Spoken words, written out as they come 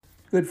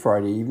Good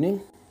Friday evening.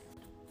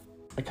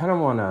 I kind of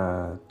want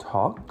to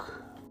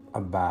talk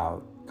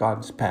about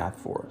God's path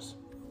for us.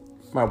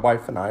 My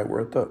wife and I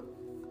were at the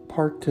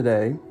park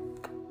today,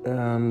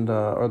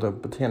 or the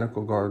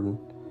botanical garden,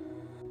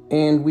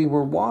 and we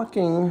were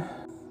walking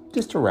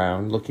just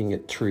around looking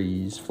at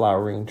trees,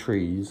 flowering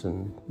trees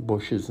and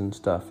bushes and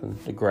stuff, and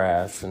the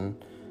grass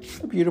and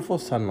the beautiful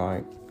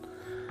sunlight.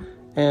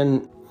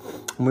 And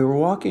we were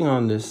walking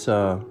on this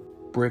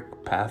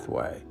brick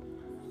pathway.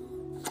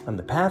 And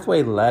the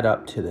pathway led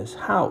up to this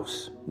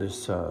house,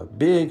 this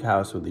big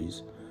house with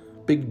these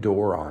big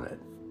door on it.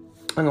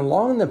 And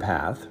along the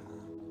path,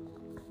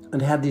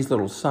 it had these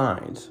little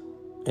signs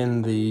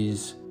in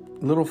these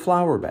little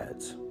flower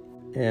beds,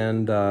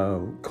 and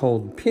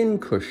called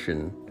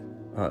Pincushion.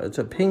 It's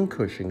a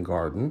pincushion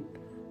garden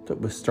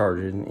that was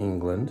started in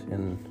England.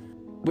 And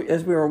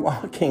as we were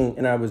walking,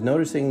 and I was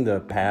noticing the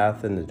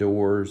path and the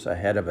doors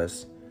ahead of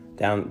us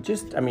down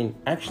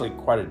actually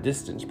quite a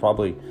distance,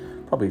 probably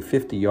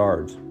 50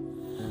 yards.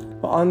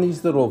 Well, on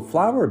these little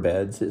flower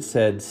beds, it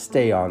said,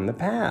 "Stay on the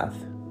path."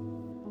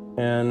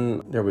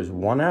 And there was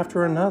one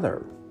after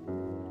another.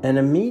 And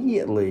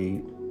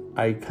immediately,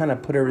 I kind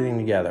of put everything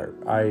together.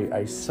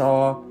 I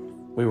saw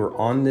we were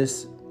on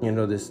this,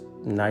 this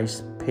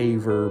nice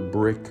paver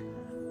brick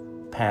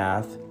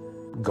path,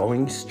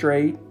 going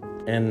straight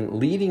and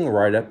leading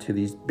right up to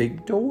these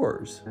big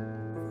doors.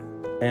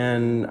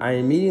 And I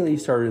immediately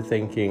started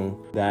thinking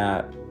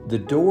that the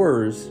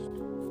doors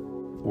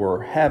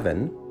were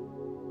heaven,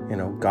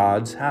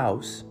 God's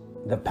house.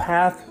 The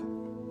path,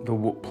 the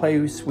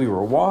place we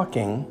were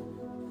walking,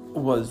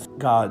 was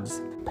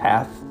God's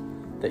path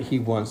that He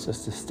wants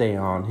us to stay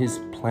on, His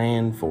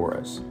plan for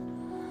us.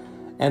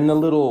 And the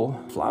little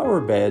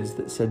flower beds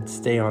that said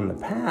 "stay on the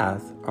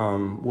path"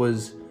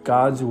 was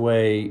God's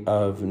way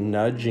of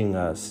nudging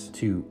us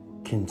to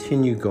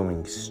continue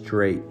going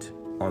straight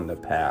on the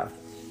path,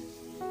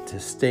 to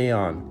stay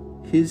on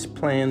His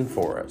plan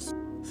for us.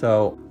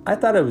 So I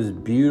thought it was a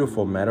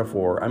beautiful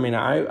metaphor. I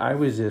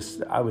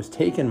was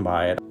taken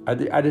by it.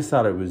 I just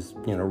thought it was,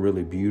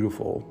 really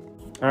beautiful.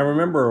 I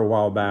remember a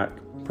while back,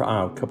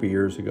 a couple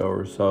years ago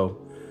or so,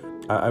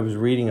 I was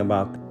reading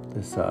about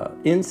this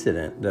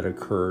incident that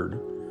occurred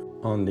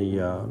on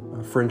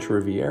the French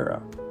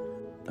Riviera.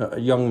 A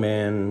young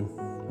man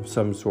of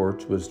some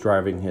sort was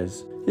driving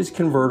his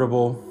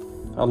convertible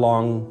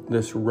along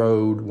this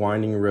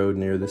winding road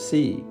near the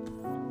sea.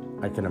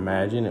 I can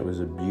imagine it was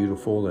a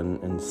beautiful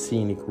and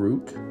scenic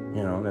route,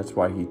 that's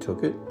why he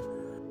took it.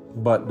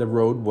 But the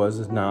road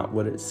was not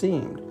what it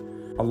seemed.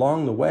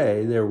 Along the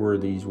way, there were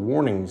these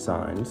warning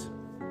signs,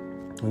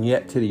 and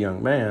yet to the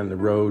young man, the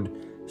road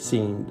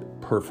seemed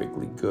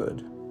perfectly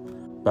good.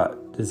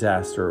 But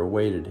disaster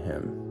awaited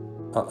him.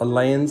 A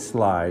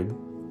landslide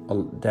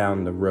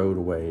down the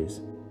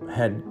roadways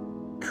had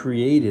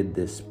created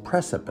this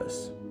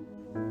precipice,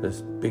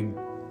 this big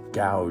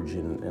gouge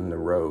in the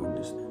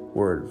road,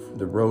 where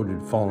the road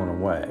had fallen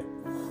away.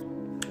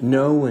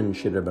 No one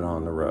should have been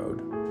on the road.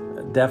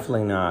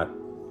 Definitely not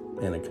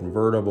in a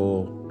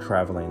convertible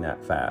traveling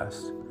that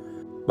fast.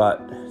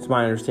 But it's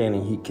my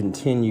understanding he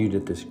continued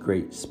at this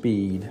great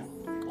speed.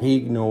 He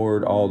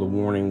ignored all the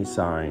warning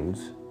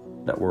signs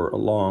that were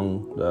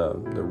along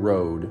the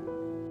road,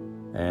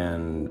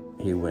 and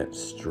he went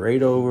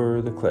straight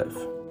over the cliff.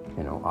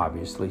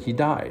 Obviously he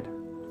died.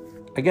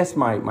 I guess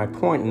my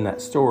point in that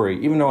story,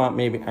 even though I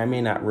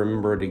may not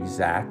remember it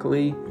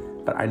exactly,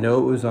 but I know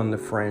it was on the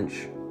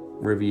French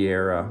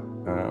Riviera,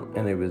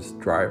 and it was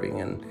driving,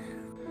 and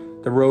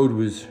the road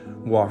was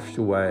washed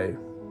away,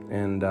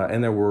 and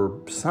there were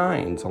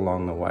signs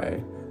along the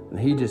way, and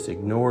he just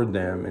ignored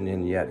them, and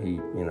then yet he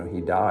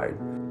died.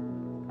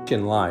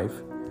 In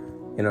life,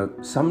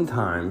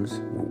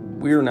 sometimes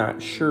we're not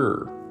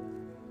sure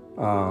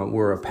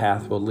where a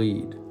path will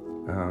lead.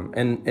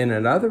 And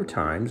at other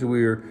times,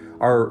 we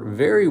are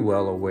very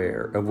well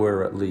aware of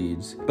where it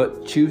leads,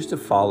 but choose to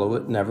follow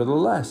it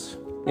nevertheless,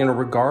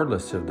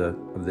 regardless of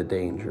the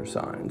danger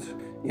signs.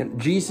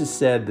 Jesus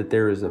said that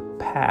there is a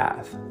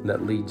path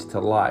that leads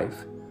to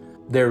life.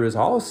 There is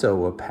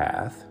also a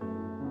path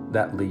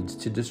that leads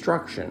to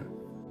destruction,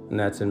 and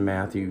that's in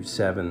Matthew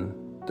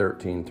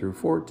 7:13 through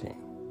 14.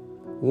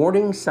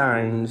 Warning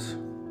signs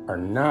are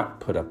not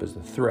put up as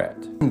a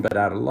threat, but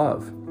out of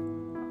love.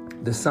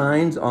 The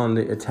signs on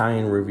the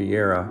Italian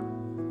Riviera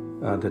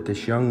that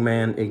this young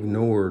man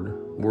ignored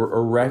were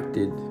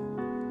erected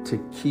to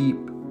keep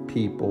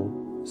people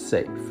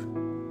safe.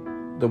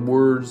 The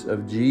words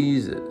of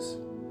Jesus,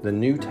 the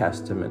New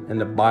Testament,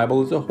 and the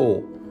Bible as a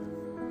whole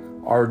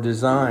are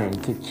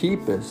designed to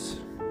keep us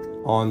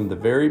on the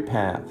very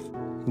path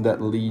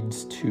that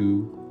leads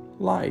to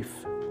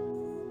life.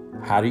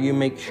 How do you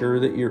make sure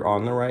that you're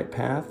on the right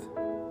path?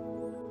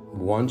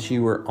 Once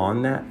you are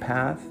on that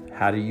path,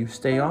 how do you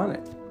stay on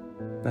it?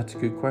 That's a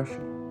good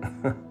question.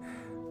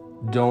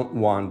 Don't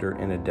wander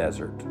in a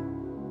desert.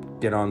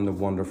 Get on the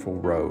wonderful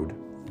road,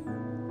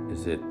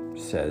 as it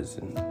says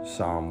in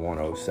Psalm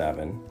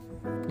 107.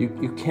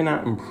 You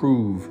cannot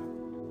improve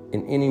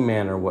in any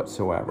manner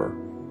whatsoever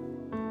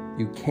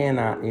You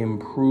cannot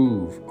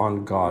improve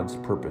on God's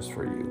purpose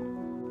for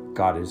you.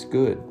 God is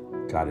good.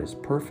 God is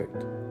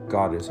perfect.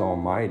 God is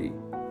almighty.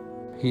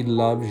 He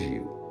loves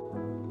you.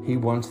 He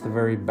wants the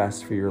very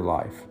best for your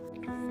life.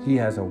 He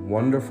has a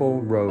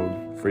wonderful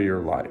road for your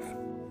life.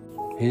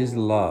 His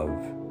love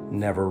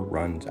never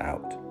runs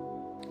out.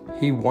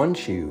 He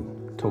wants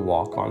you to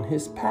walk on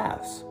His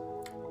paths.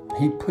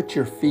 He put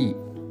your feet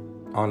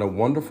on a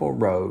wonderful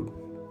road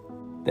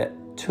that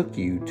took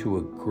you to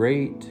a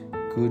great,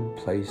 good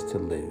place to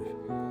live.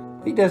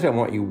 He doesn't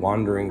want you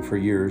wandering for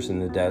years in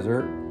the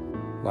desert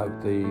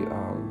like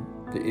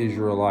the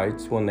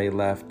Israelites when they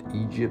left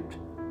Egypt.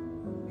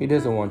 He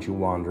doesn't want you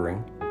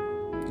wandering,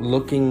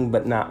 looking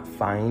but not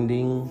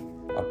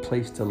finding a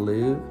place to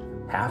live,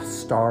 half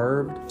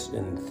starved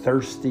and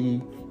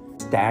thirsty,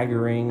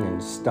 staggering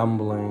and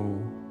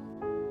stumbling,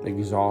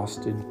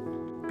 exhausted,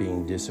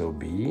 being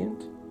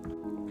disobedient.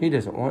 He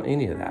doesn't want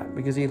any of that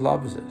because He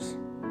loves us.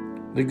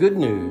 The good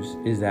news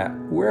is that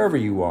wherever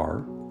you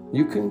are,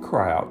 you can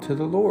cry out to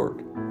the Lord.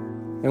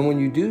 And when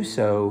you do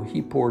so,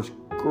 He pours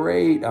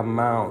great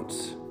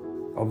amounts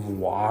of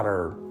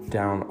water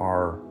down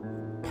our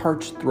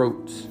parched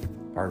throats,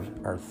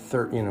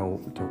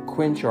 to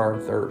quench our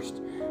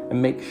thirst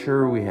and make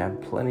sure we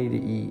have plenty to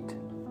eat.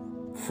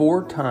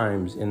 4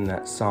 times in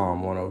that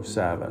Psalm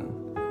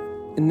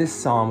 107, in this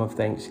psalm of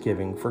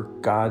thanksgiving for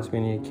God's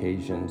many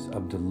occasions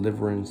of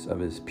deliverance of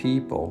His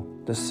people,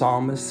 the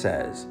psalmist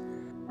says,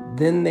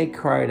 "Then they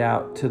cried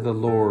out to the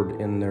Lord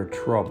in their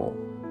trouble."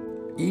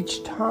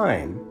 Each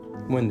time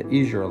when the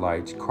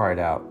Israelites cried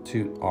out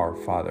to our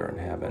Father in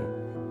heaven,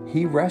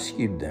 He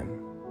rescued them.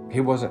 He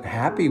wasn't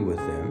happy with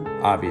them,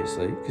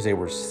 obviously, because they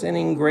were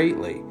sinning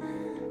greatly,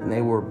 and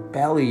they were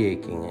belly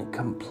aching and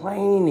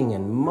complaining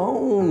and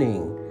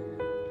moaning.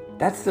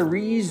 That's the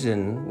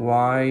reason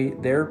why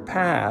their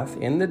path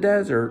in the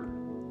desert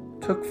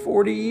took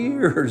 40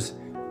 years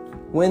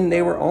when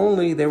they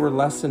were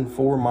less than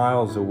 4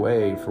 miles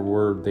away from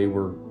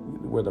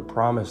where the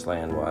promised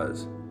land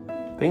was.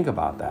 Think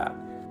about that.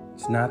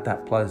 It's not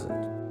that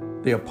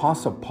pleasant. The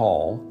Apostle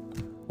Paul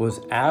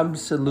was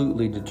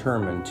absolutely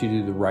determined to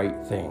do the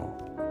right thing.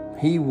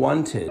 He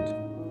wanted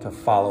to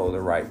follow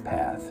the right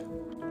path.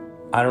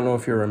 I don't know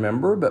if you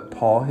remember, but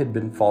Paul had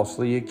been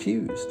falsely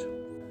accused.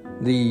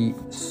 The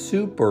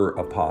super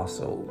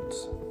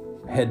apostles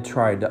had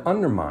tried to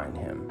undermine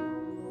him.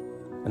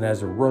 And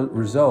as a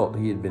result,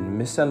 he had been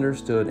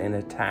misunderstood and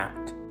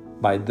attacked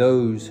by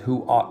those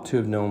who ought to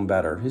have known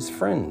better. His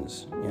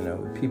friends,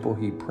 people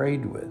he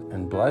prayed with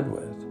and bled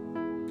with.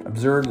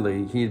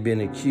 Absurdly, he had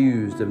been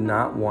accused of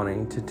not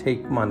wanting to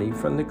take money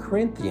from the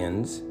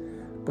Corinthians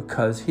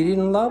because he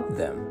didn't love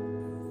them.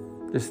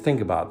 Just think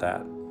about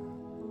that.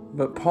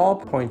 But Paul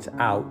pointed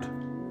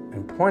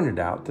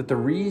out that the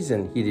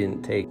reason he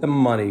didn't take the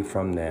money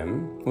from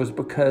them was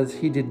because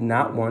he did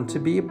not want to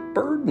be a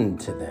burden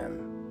to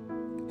them.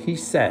 He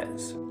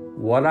says,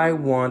 "What I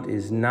want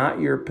is not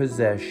your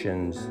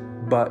possessions,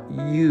 but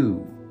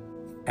you.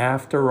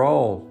 After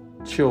all,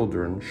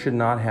 children should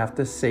not have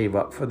to save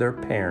up for their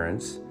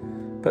parents,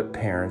 but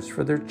parents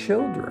for their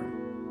children."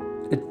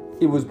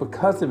 It was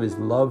because of his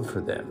love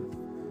for them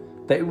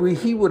that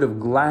he would have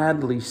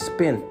gladly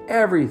spent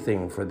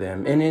everything for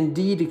them and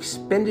indeed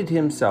expended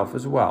himself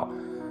as well.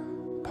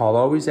 Paul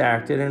always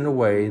acted in a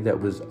way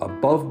that was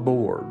above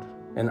board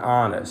and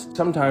honest,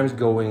 sometimes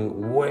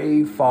going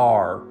way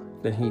far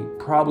than he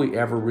probably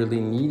ever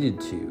really needed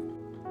to.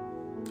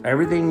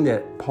 Everything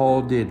that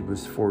Paul did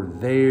was for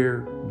their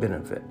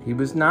benefit. He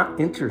was not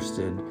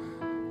interested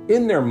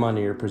in their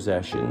money or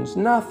possessions,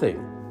 nothing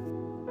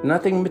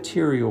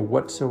material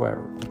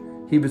whatsoever.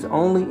 He was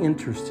only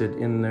interested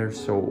in their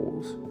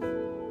souls.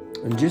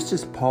 And just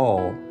as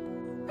Paul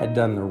had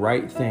done the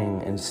right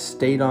thing and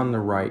stayed on the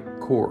right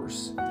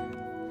course,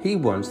 he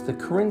wants the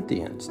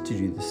Corinthians to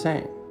do the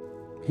same.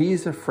 He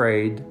is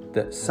afraid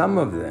that some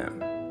of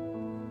them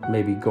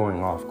may be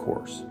going off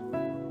course.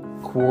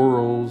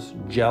 Quarrels,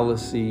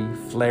 jealousy,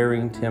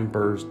 flaring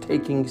tempers,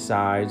 taking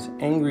sides,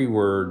 angry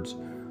words,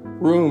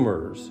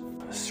 rumors,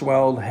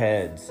 swelled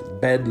heads,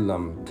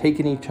 bedlam,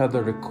 taking each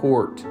other to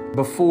court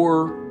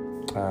before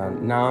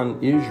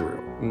non-Jews.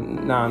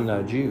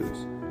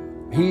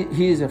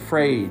 He is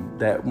afraid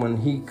that when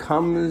he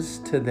comes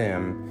to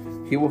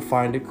them, he will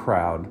find a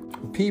crowd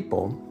of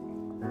people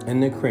in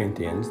the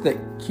Corinthians that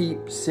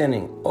keep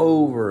sinning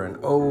over and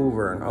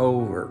over and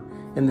over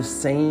in the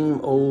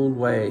same old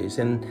ways,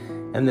 and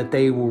that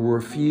they will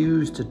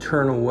refuse to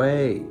turn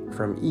away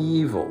from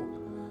evil,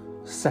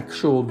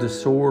 sexual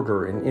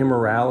disorder, and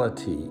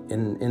immorality,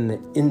 in the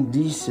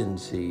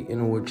indecency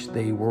in which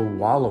they were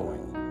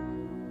wallowing.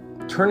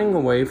 Turning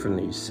away from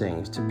these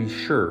things to be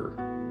sure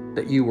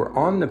that you are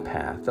on the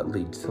path that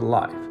leads to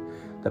life.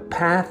 The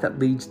path that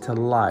leads to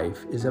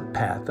life is a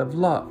path of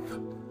love,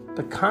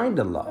 the kind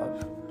of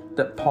love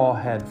that Paul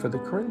had for the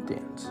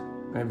Corinthians.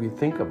 And if you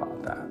think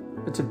about that,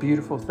 it's a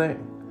beautiful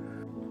thing.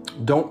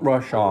 Don't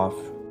rush off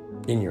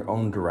in your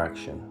own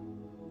direction.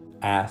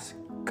 Ask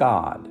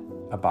God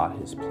about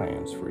His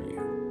plans for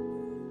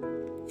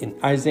you. In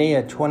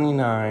Isaiah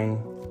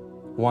 29,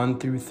 1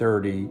 through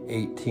 30,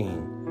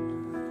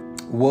 18.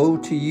 Woe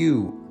to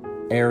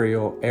you,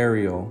 Ariel,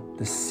 Ariel,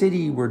 the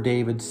city where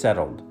David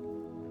settled.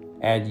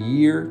 Add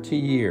year to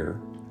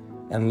year,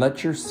 and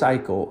let your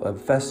cycle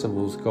of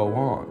festivals go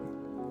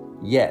on.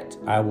 Yet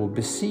I will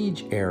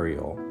besiege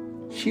Ariel.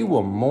 She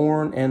will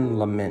mourn and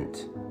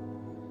lament.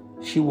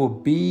 She will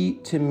be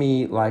to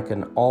me like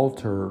an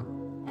altar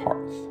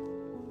hearth.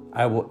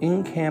 I will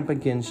encamp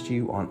against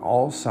you on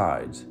all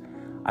sides.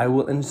 I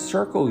will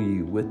encircle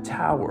you with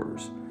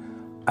towers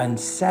and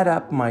set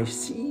up my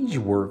siege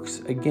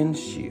works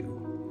against you.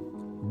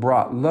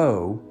 Brought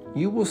low,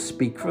 you will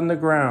speak from the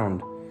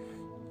ground.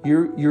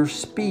 Your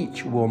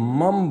speech will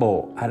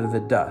mumble out of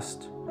the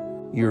dust.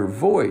 Your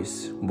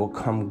voice will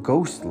come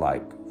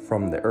ghost-like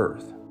from the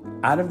earth.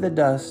 Out of the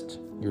dust,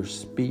 your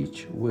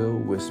speech will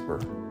whisper.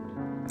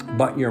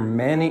 But your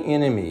many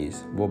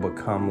enemies will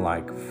become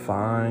like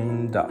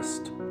fine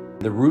dust,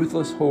 the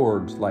ruthless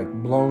hordes like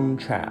blown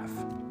chaff.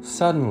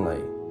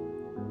 Suddenly,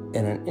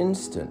 in an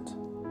instant,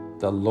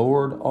 the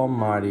Lord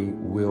Almighty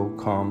will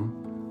come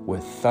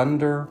with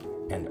thunder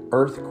and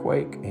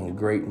earthquake and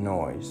great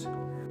noise,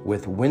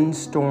 with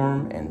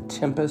windstorm and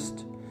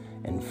tempest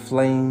and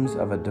flames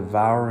of a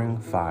devouring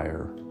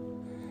fire.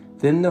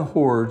 Then the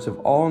hordes of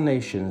all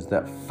nations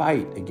that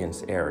fight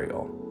against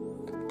Ariel,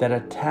 that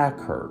attack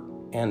her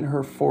and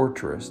her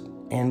fortress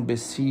and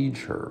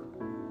besiege her,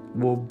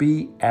 will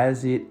be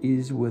as it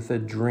is with a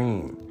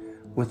dream,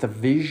 with a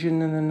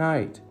vision in the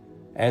night,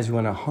 as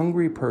when a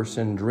hungry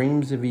person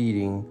dreams of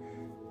eating,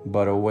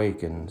 but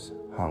awakens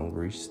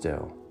hungry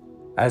still.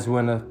 As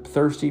when a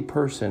thirsty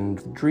person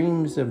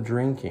dreams of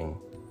drinking,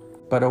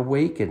 but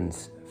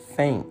awakens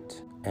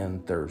faint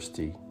and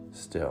thirsty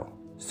still.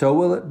 So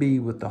will it be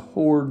with the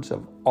hordes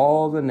of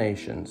all the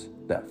nations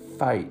that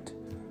fight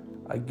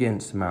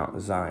against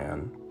Mount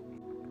Zion.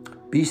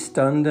 Be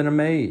stunned and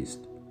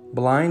amazed.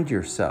 Blind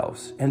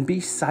yourselves and be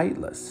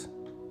sightless.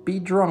 Be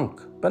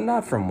drunk, but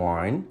not from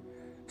wine.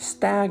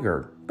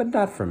 Stagger, but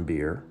not from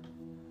beer.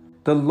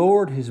 The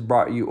Lord has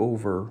brought you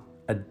over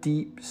a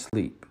deep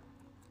sleep.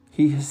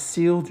 He has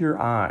sealed your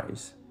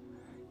eyes.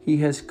 He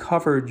has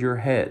covered your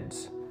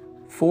heads.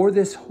 For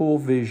this whole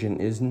vision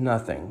is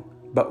nothing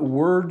but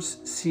words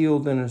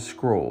sealed in a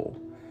scroll.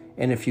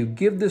 And if you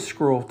give the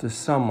scroll to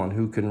someone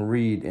who can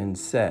read and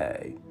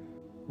say,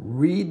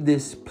 "Read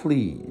this,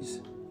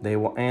 please," they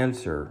will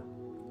answer,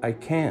 "I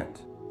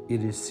can't.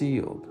 It is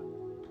sealed."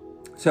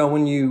 So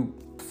when you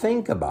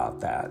think about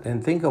that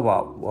and think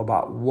about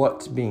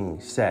what's being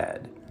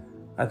said,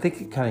 I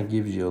think it kind of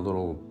gives you a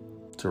little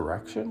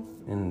direction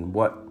in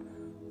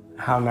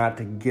how not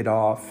to get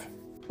off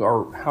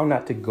or how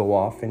not to go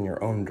off in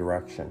your own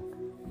direction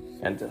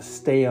and to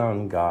stay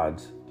on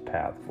God's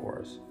path for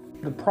us.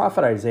 The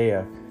prophet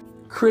Isaiah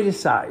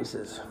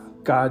criticizes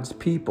God's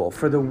people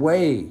for the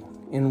way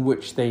in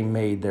which they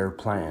made their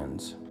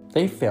plans.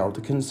 They failed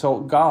to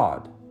consult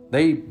God.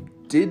 They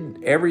did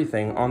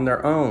everything on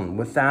their own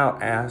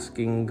without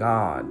asking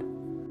God.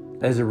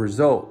 As a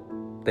result,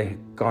 they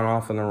had gone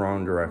off in the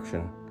wrong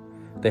direction.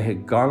 They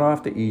had gone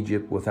off to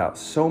Egypt without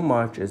so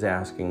much as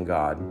asking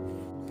God.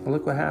 And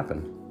look what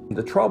happened.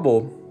 The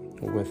trouble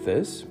with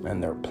this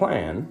and their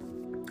plan,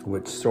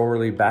 which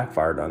sorely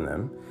backfired on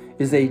them,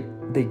 is they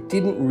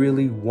didn't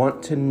really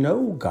want to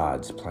know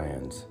God's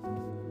plans.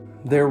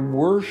 Their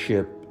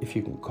worship, if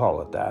you can call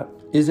it that,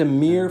 is a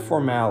mere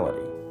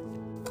formality.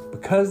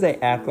 Because they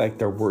act like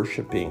they're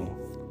worshiping,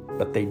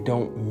 but they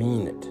don't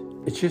mean it.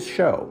 It's just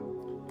show.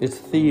 It's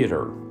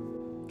theater.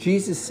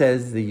 Jesus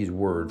says these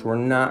words were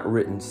not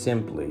written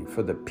simply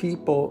for the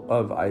people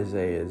of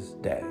Isaiah's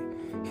day.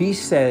 He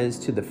says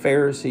to the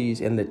Pharisees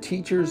and the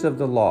teachers of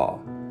the law,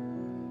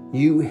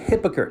 "You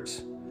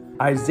hypocrites,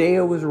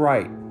 Isaiah was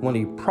right when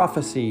he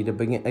prophesied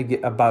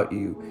about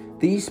you.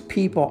 These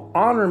people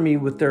honor me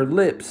with their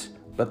lips,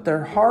 but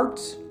their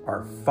hearts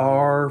are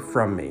far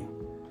from me.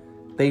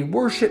 They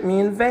worship me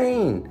in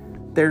vain.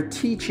 Their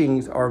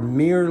teachings are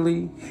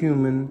merely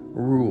human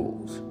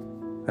rules."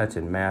 That's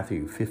in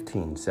Matthew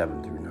 15,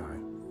 7 through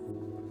 9.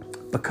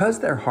 Because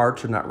their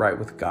hearts are not right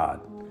with God,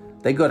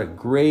 they go to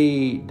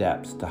great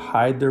depths to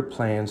hide their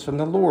plans from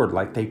the Lord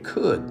like they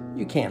could.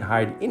 You can't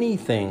hide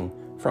anything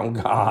from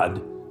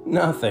God.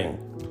 Nothing.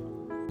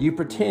 You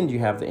pretend you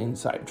have the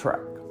inside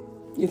track.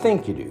 You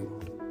think you do.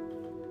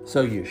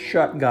 So you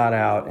shut God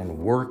out and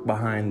work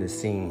behind the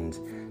scenes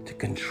to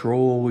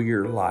control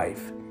your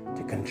life,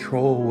 to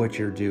control what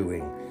you're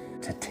doing,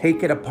 to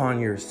take it upon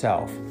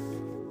yourself,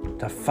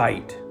 to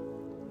fight,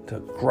 to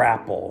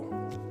grapple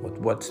with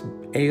what's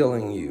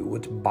ailing you,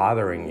 what's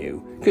bothering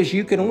you. Because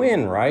you can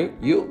win, right?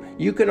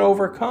 You can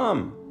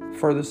overcome.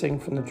 Furthest thing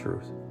from the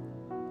truth.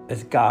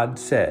 As God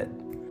said,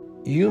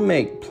 "You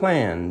make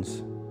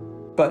plans,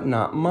 but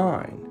not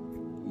mine.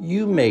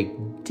 You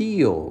make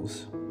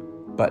deals,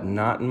 but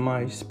not in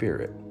my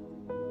spirit."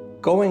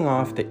 Going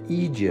off to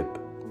Egypt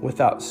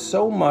without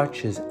so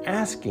much as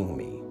asking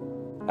me.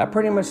 That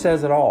pretty much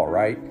says it all,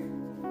 right?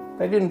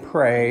 They didn't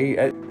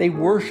pray. They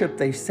worshiped,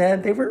 they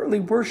said. They weren't really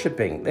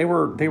worshiping. They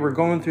were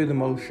going through the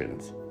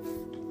motions,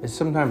 as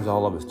sometimes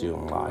all of us do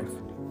in life.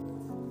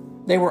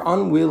 They were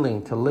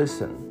unwilling to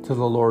listen to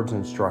the Lord's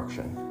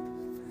instruction.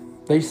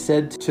 They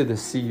said to the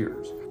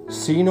seers,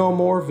 "See no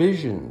more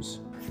visions."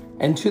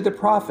 And to the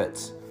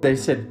prophets, they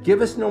said,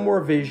 "Give us no more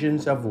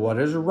visions of what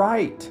is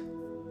right.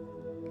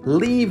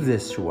 Leave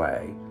this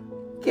way.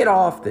 Get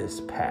off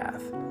this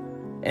path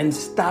and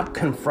stop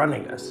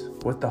confronting us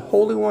with the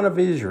Holy One of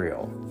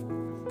Israel."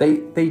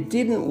 They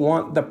didn't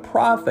want the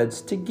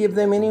prophets to give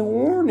them any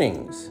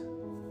warnings.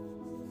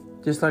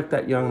 Just like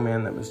that young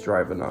man that was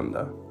driving on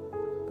the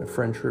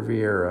French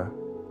Riviera.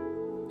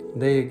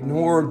 They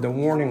ignored the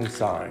warning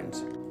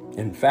signs.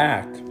 In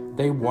fact,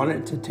 they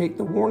wanted to take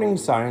the warning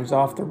signs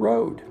off the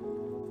road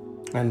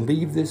and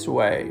leave this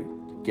way,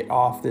 get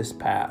off this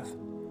path.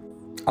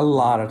 A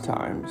lot of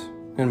times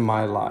in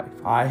my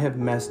life, I have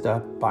messed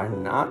up by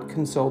not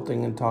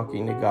consulting and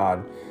talking to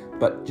God,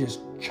 but just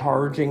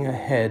charging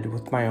ahead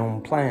with my own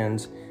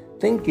plans,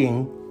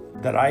 thinking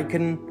that I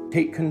can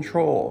take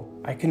control,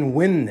 I can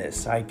win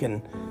this, I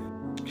can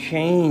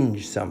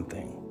change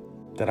something,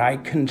 that I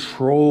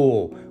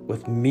control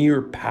with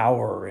mere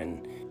power.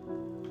 And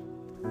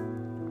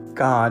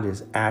God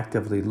is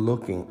actively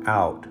looking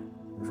out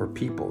for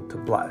people to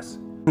bless.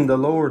 The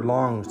Lord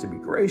longs to be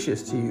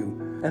gracious to you,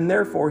 and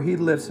therefore he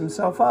lifts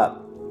himself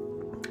up,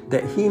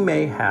 that he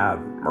may have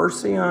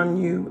mercy on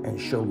you and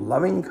show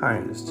loving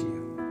kindness to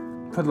you.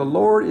 For the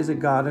Lord is a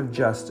God of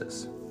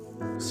justice,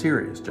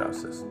 serious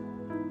justice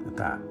at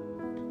that.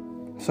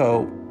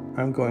 So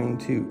I'm going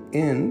to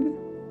end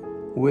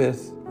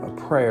with a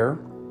prayer,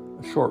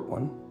 a short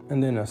one,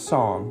 and then a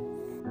song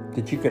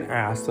that you can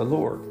ask the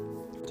Lord.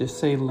 Just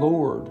say,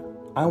 "Lord,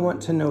 I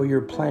want to know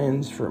your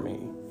plans for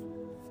me.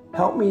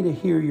 Help me to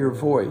hear your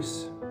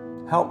voice.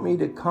 Help me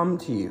to come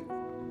to you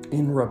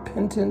in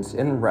repentance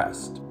and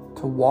rest,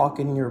 to walk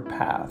in your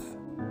path."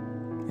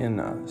 In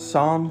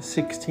Psalm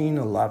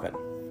 16:11,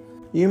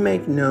 "You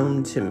make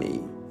known to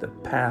me the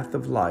path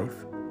of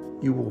life.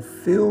 You will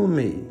fill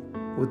me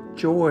with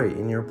joy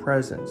in your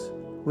presence,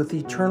 with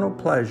eternal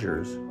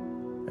pleasures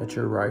at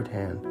your right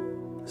hand."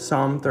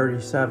 Psalm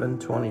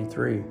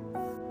 37:23,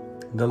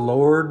 "The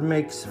Lord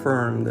makes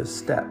firm the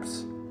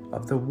steps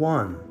of the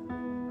one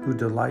who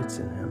delights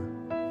in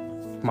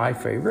him." My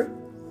favorite,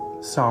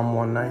 Psalm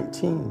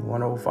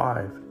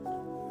 119:105,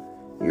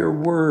 "Your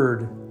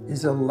word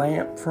is a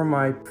lamp for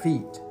my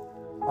feet,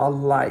 a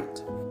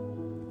light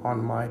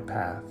on my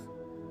path."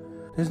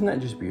 Isn't that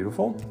just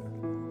beautiful?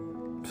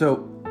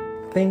 So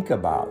think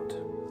about,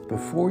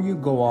 before you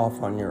go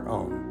off on your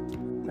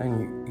own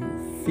and you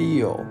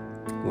feel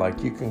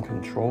like you can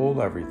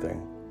control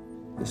everything.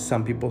 As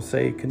some people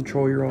say,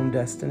 control your own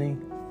destiny.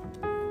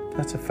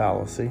 That's a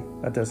fallacy.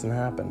 That doesn't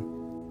happen.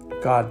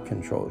 God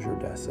controls your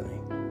destiny.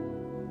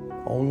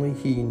 Only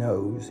he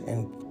knows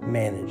and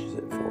manages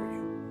it for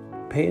you.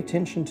 Pay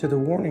attention to the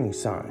warning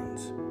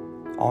signs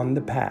on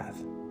the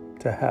path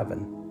to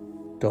heaven.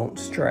 Don't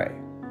stray,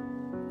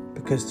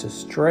 because to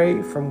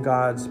stray from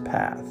God's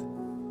path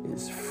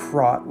is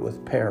fraught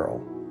with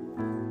peril.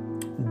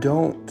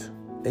 Don't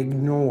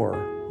ignore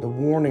the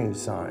warning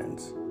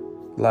signs,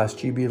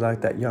 lest you be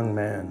like that young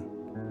man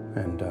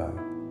and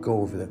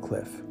go over the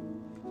cliff.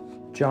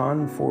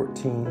 John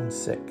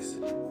 14:6,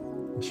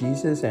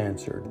 Jesus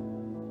answered,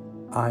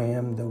 "I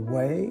am the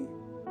way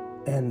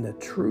and the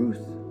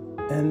truth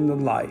and the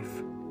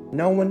life.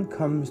 No one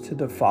comes to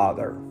the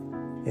Father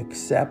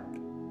except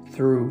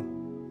through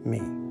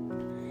me."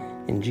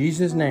 In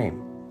Jesus'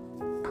 name,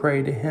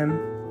 pray to him,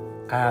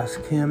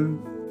 ask him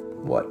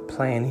what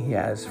plan he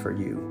has for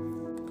you.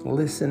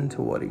 Listen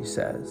to what he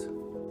says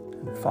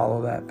and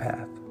follow that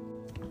path.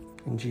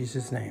 In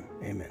Jesus' name,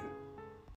 amen.